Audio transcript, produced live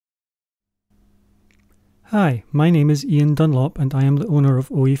Hi, my name is Ian Dunlop and I am the owner of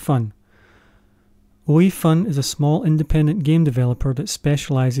oeFun. oeFun is a small independent game developer that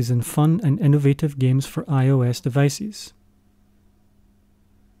specializes in fun and innovative games for iOS devices.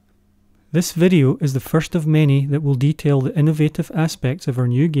 This video is the first of many that will detail the innovative aspects of our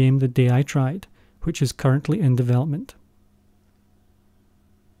new game The Day I Tried, which is currently in development.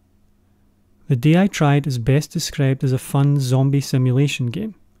 The Day I Tried is best described as a fun zombie simulation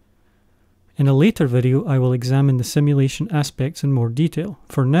game. In a later video, I will examine the simulation aspects in more detail.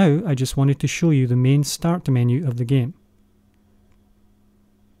 For now, I just wanted to show you the main start menu of the game.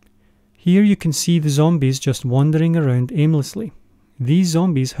 Here you can see the zombies just wandering around aimlessly. These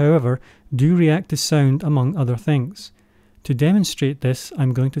zombies, however, do react to sound among other things. To demonstrate this,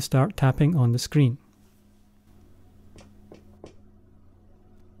 I'm going to start tapping on the screen.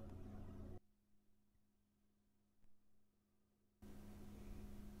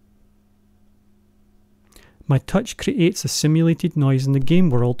 My touch creates a simulated noise in the game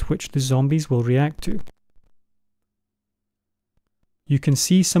world which the zombies will react to. You can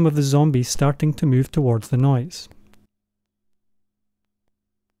see some of the zombies starting to move towards the noise.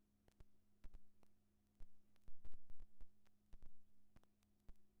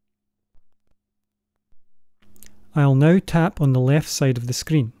 I'll now tap on the left side of the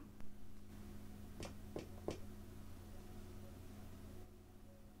screen.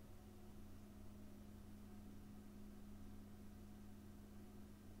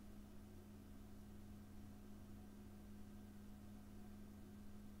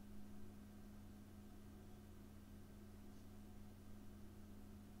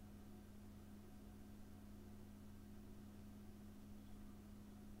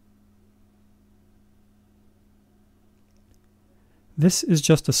 This is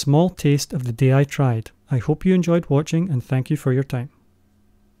just a small taste of The Day I Tried. I hope you enjoyed watching and thank you for your time.